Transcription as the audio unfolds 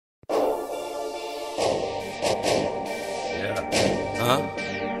Huh?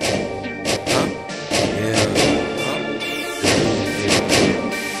 Yeah.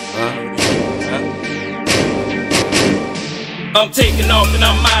 I'm taking off and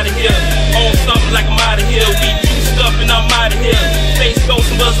I'm out of here. On something like I'm out of here. We juiced up and I'm out of here. Face goes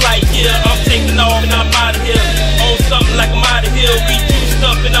and buzz like yeah. I'm taking off and I'm out of here. On something like I'm out of here. We juiced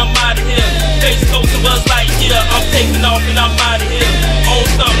up and I'm out of here. Face goes and buzz like yeah. I'm taking off and I'm out of here. On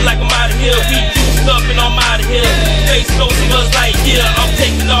something like I'm out of here. We juiced up and I'm out of here. Face goes and buzz like yeah. I'm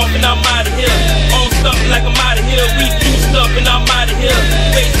taking off and I'm out of here. On something like I'm out of here. We juiced up and I'm out of here.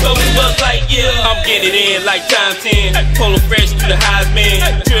 Face goes and buzz like yeah. I'm getting it in like time 10. Polo fresh through the highs,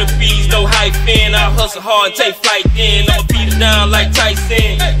 man. Trip fees, no hyphen. I hustle hard, take flight then. I'ma beat it down like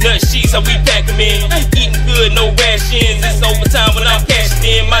Tyson. Nut sheets, how we pack 'em in. Eating good, no rations. It's overtime when I'm cashing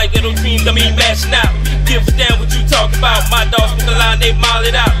in. My ghetto dreams got me mashing out. Give a damn what you talk about. My dogs with the line, they mile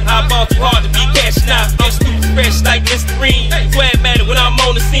it out. I ball too hard to be cashing out. I'm stupid fresh like Listerine. Swag matter when I'm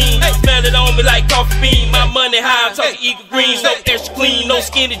on the scene. Smell it on me like coffee bean. My money high, I'm talking Eagle Greens. No extra clean, no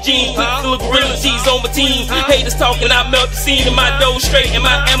skinny jeans. Full of gorilla cheese on my team. Haters talking, I melt the scene. And my dough straight and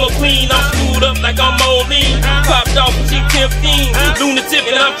my ammo clean. I'm screwed up like I'm on lean. Popped off with G15. Lunatic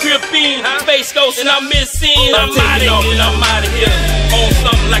and I'm tripping. Space Ghost and I'm missing. I'm taking off and I'm out of here. On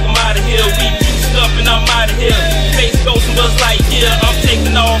something like I'm out of here. We juiced up and I'm out of here. Space Ghost and buzz like yeah. I'm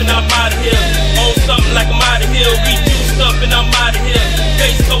taking off and I'm out of here. On something like I'm out of here. We juiced up and I'm out of here.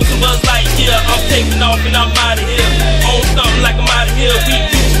 Space Ghost and buzz like yeah. I'm taking off and I'm out of here. On something like I'm out of here. We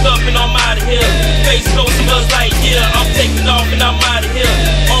juiced up and I'm out of here. Space Ghost and buzz like yeah. I'm taking off and I'm out of here.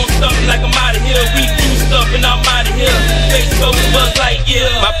 On something like I'm out of here. We juiced up and I'm out of here. Face goes and buzz like yeah.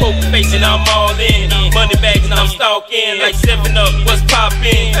 My poker face and I'm all in. Money bags and I'm stalking. Like 7-Up, what's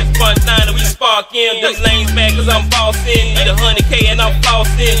poppin'? Front line and we sparkin'. Them lanes back cause I'm bossin'. Need 100K and I'm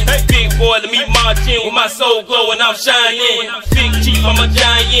flossin'. Big boy, let me march in with my soul glow and I'm shining. Big chief, I'm a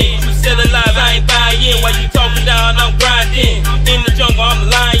giant. You sellin' lies, I ain't buyin'. While you talking down, I'm grindin'. In the jungle, I'm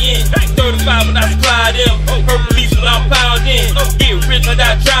the lion. 35 when I supply them. Her police when I'm pounding. Get rich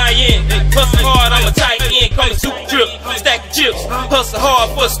without trying. Hustle hard, I'm a tight end. Call it super drip. Stack of chips. Hustle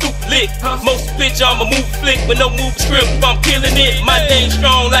hard for a stupid lick. Most bitch, I'm a move flick with no move script. I'm killing it. My thing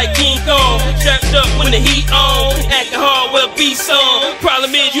strong like King Kong. Strapped up when the heat on. Acting hard, well be some.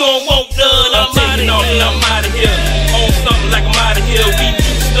 Problem is you don't want